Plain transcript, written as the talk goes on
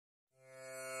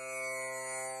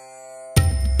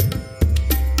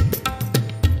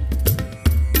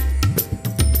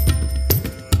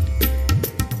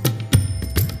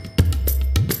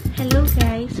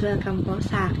welcome po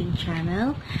sa aking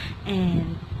channel.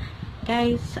 And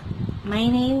guys, my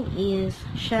name is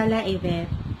Shala Yvette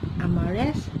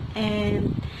Amores.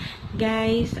 And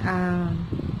guys,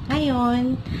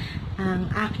 ngayon, ang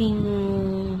aking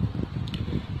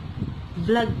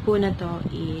vlog po na to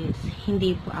is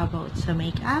hindi po about sa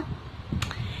makeup.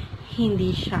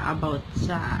 Hindi siya about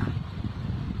sa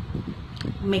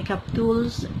makeup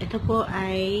tools. Ito po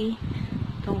ay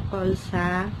tungkol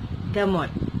sa gamot.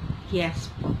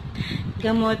 Yes po.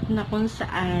 Gamot na kung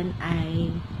saan ay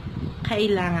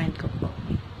kailangan ko po.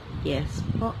 Yes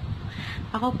po.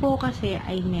 Ako po kasi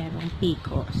ay merong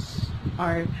PCOS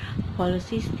or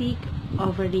polycystic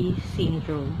ovary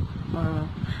syndrome,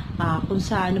 or kung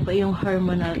saan po yung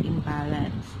hormonal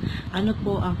imbalance. Ano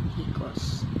po ang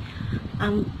PCOS?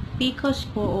 Ang PCOS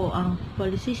po o ang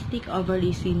polycystic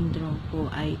ovary syndrome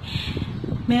po ay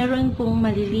meron pong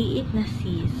maliliit na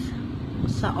cyst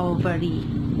sa ovary.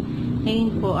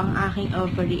 Ngayon po, ang aking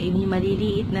ovary ay may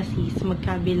maliliit na cyst,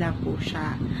 magkabila po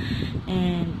siya.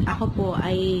 And ako po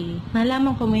ay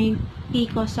nalaman ko may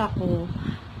PCOS ako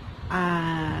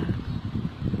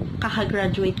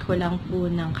kakagraduate ko lang po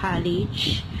ng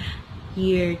college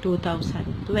year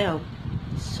 2012.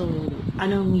 So,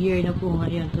 anong year na po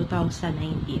ngayon?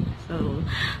 2019. So,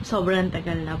 sobrang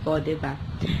tagal na po, diba?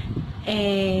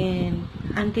 And,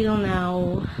 until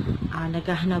now,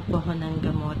 naghahanap po ako ng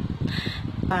gamot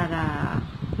para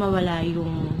mawala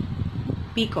yung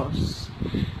PCOS.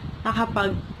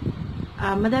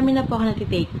 Madami na po ako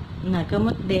natitake na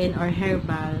gamot din or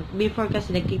herbal. Before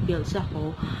kasi nagpipills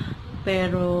ako.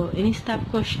 Pero, in-stop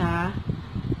ko siya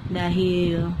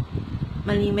dahil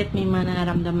malimit may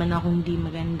manaramdaman akong hindi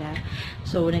maganda.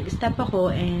 So, nag-stop ako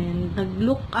and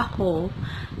nag-look ako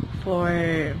for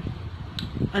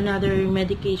another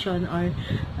medication or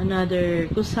another,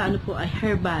 kung saan po ay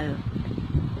herbal.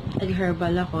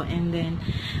 Nag-herbal ako. And then,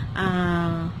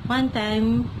 one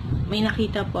time, may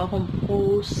nakita po akong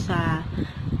post sa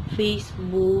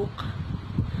Facebook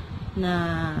na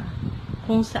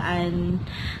kung saan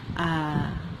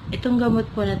itong gamot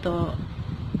po na to,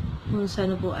 kung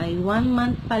saan po ay 1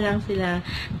 month pa lang sila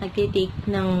nagtitake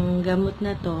ng gamot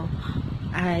na to,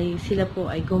 ay sila po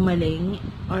ay gumaling,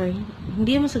 or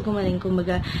hindi naman sa gumaling,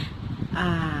 kumbaga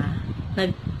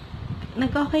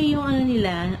nag-okay yung ano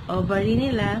nila, ovary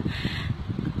nila,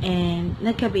 and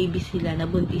nagka-baby sila,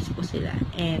 nabuntis po sila.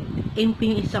 And yun po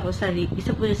yung isa po sa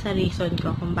reason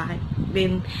ko kung bakit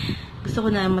din gusto ko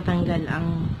na matanggal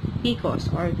ang PCOS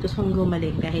or gusto kong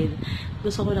gumaling, dahil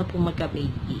gusto ko na po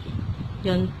magka-baby.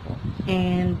 Yun po.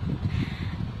 And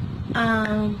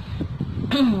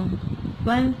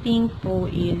one thing po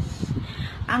is,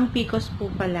 ang PCOS po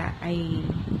pala ay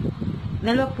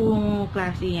dalawa pong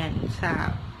klase yan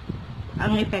sa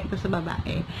ang epekto sa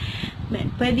babae.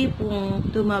 Pwede pong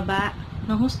tumaba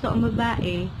ng husto ang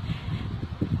babae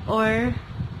or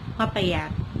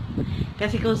mapayat.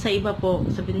 Kasi kung sa iba po,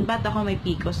 sabihin, ba't ako may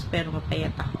PCOS pero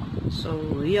mapayat ako? So,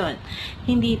 yun.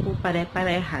 Hindi po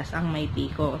pare-parehas ang may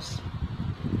PCOS.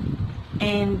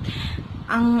 And,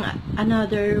 ang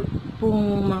another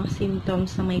pong mga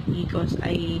symptoms na may PCOS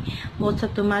ay bukod sa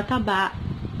tumataba,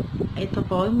 ito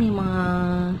po, may mga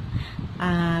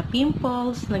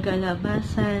pimples,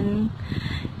 nagalabasan,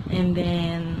 and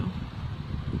then,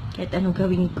 kahit anong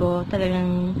gawin ko,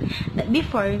 talagang,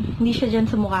 before, hindi siya dyan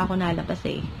sa mukha ko nalabas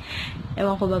eh.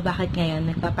 Ewan ko ba bakit ngayon,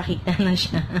 nagpapakita na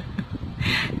siya.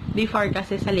 Before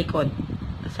kasi sa likod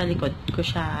ko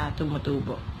siya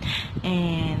tumutubo.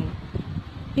 And,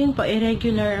 yun po,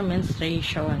 irregular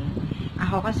menstruation.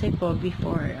 Ako kasi po,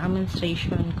 before, ang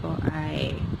menstruation ko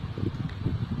ay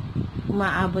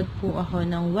umaabot po ako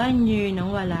ng 1 year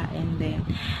nang wala, and then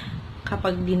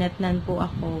kapag dinatnan po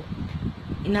ako,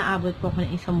 inaabot po ako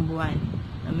ng 1 buwan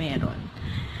na meron.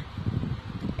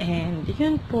 And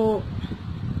yun po,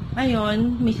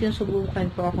 ngayon may sinusubukan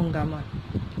po akong gamot.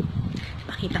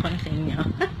 Pakita ko na sa inyo.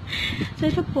 So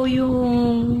ito po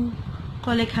yung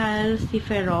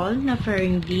cholecalciferol na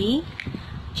Fern D,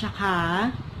 tsaka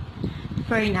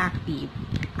Fern Active.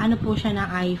 Ano po siya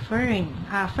ng Fern?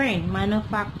 Fern,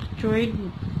 manufactured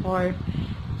for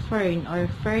Fern or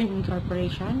Fern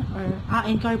Incorporation or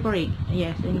Incorporate.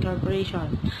 Yes,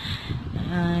 Incorporation.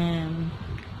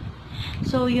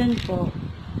 So yun po.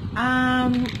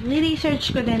 Ni-research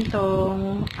ko din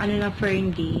tong ano na Fern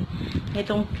D,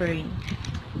 itong Fern.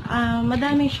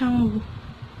 Madami siyang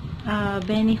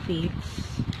benefits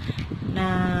na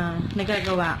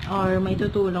nagagawa or may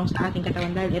tutulong sa ating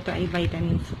katawan, dahil ito ay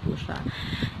vitamins po siya.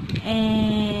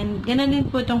 And ganun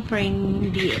din po itong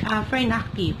Fern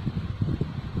Active.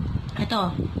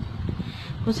 Ito,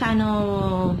 kung saan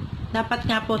Dapat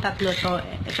nga po tatlo to.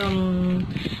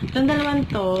 Itong dalawang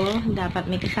to, dapat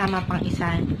may kasama pang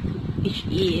isa, which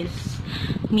is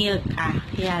milk.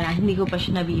 Kaya lang, hindi ko pa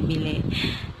siya nabibili.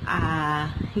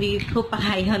 Hindi ko pa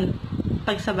kaya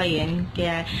pagsabayin.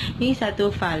 Kaya, yung isa to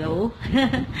follow.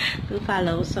 To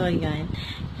follow. So, yun.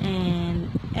 And,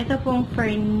 ito pong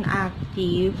Fern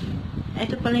Active.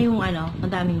 Ito pala yung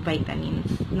madaming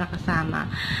vitamins na kasama.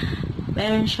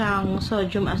 Meron siyang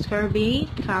sodium ascorbate,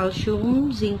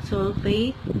 calcium, zinc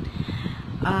sulfate,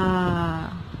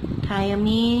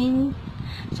 thiamine.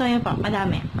 So, yun po,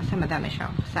 madami. Basta madami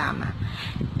siyang kasama.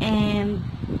 And,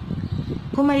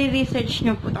 kung mali-research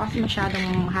nyo po, ito kasi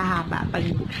masyadong mahahaba pag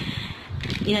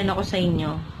inano ko sa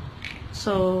inyo.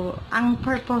 So, ang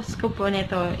purpose ko po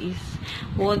nito is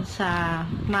would sa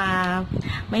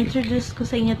ma-introduce ko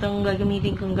sa inyo itong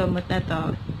gagamitin kong gamot na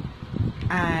to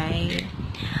ay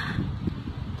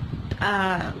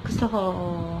gusto ko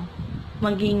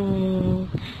maging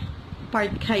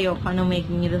part kayo kung anong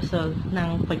maging result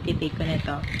ng pagtitake ko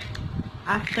nito.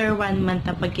 After 1 month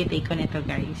na pagtitake ko nito,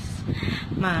 guys,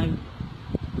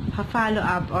 follow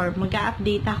up or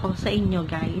mag-update ako sa inyo,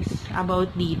 guys,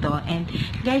 about dito. And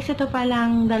guys, ito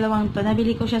palang dalawang to,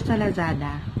 nabili ko siya sa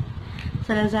Lazada.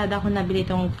 Sa Lazada ako nabili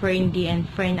itong Fern D and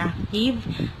Fern Active.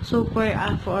 Super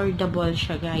affordable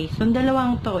siya, guys. So,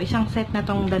 dalawang to, isang set na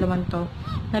tong dalawang to,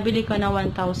 nabili ko na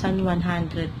 1,110.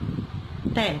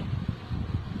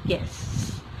 Yes.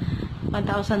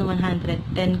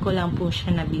 1,110 ko lang po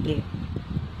siya nabili.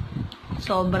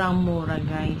 Sobrang mura,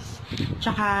 guys.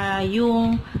 Tsaka,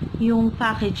 yung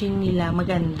packaging nila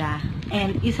maganda.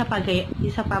 And, isa pa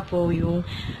po yung,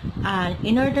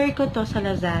 in-order ko to sa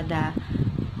Lazada.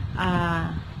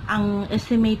 Ang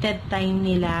estimated time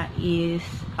nila is,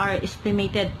 or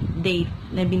estimated date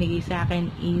na binigay sa akin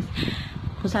is,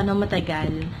 kung saan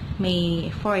matagal,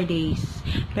 may 4 days.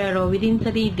 Pero within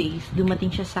 3 days, dumating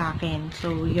siya sa akin.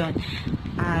 So, yun.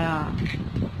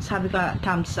 Sabi ko,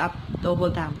 thumbs up, double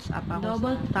thumbs up ako.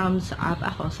 Double thumbs up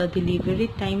ako sa delivery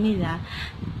time nila.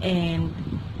 And,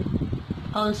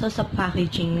 also sa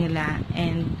packaging nila.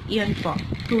 And, yun po.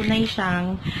 Tunay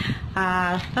siyang,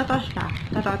 totoo siya.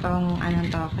 Totoo tong,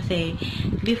 kasi,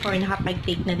 before,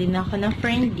 nakapag-take na din ako ng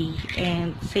Fern D.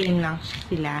 And, same lang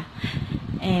sila.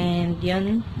 And,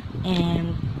 yun.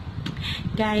 And,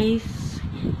 guys,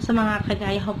 sa mga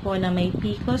kagaya ko po na may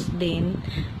PCOS din,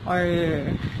 or,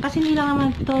 kasi hindi lang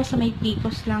naman to sa may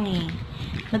PCOS lang eh.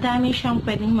 Madami siyang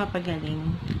pwedeng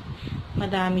mapagaling.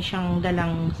 Madami siyang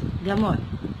dalang gamot.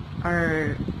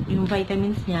 Or, yung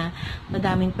vitamins niya,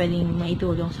 madaming pwedeng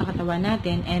maitulong sa katawan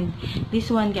natin. And,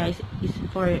 this one, guys, is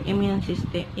for immunity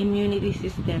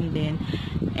system din.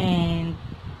 And,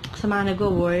 sa mga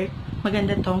nag-work,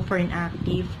 maganda tong Fern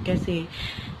Active kasi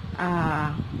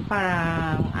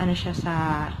parang siya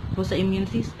sa immune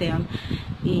system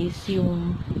is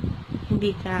yung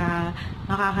hindi ka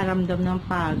makakaramdam ng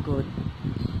pagod.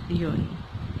 Yun.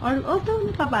 Although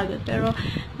napapagod, pero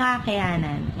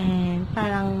nakakayanan. And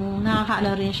parang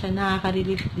rin siya,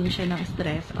 nakaka-relieve din siya ng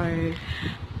stress or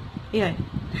yun.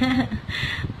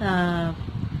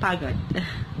 Pagod.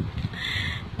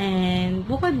 And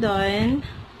bukod doon,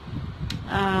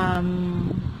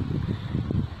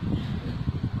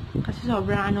 kasi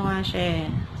sobrang nga siya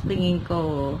eh. Tingin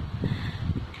ko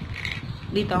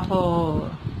dito ako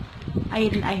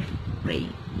I pray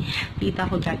dito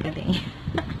ako gagaling.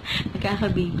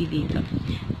 Nagkaka-baby dito.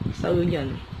 So,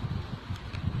 yun.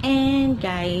 And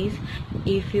guys,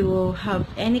 if you have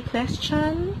any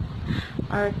question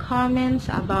or comments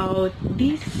about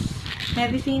this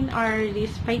medicine or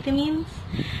these vitamins,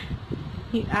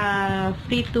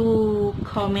 free to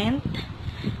comment.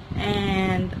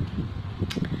 And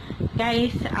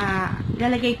guys,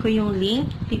 lalagay ko yung link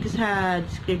dito sa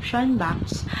description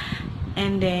box.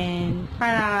 And then,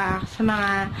 para sa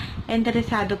mga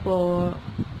interesado po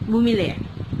bumili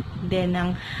din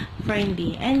ng Fern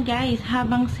D. And guys,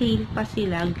 habang sale pa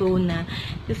sila, go na.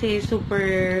 Kasi super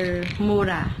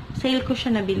mura. Sale ko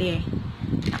siya nabili.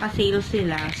 Naka-sale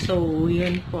sila. So,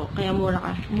 yun po. Kaya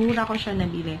mura ko siya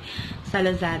nabili sa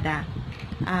Lazada.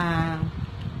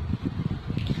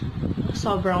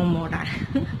 Sobrang mura.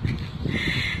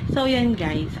 So, yun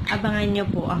guys. Abangan nyo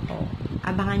po ako.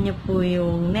 Abangan nyo po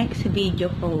yung next video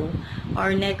ko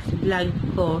or next vlog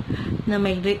ko na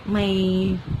may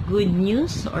good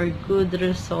news or good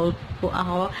result po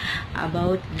ako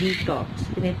about detox.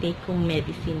 Pinatake kong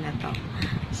medicine na to.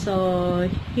 So,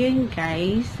 yun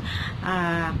guys.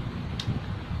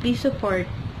 Please support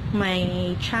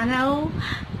my channel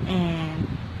and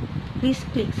please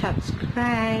click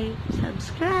subscribe.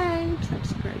 Subscribe,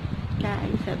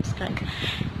 guys. Subscribe.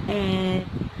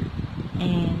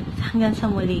 And hanggang sa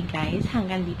muli guys,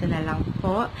 hanggang dito na lang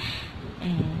po.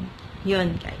 And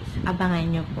yun guys, abangan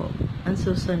nyo po ang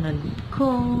susunod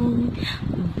kong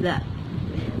vlog.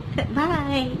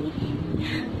 Bye!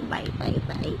 Bye, bye,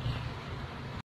 bye.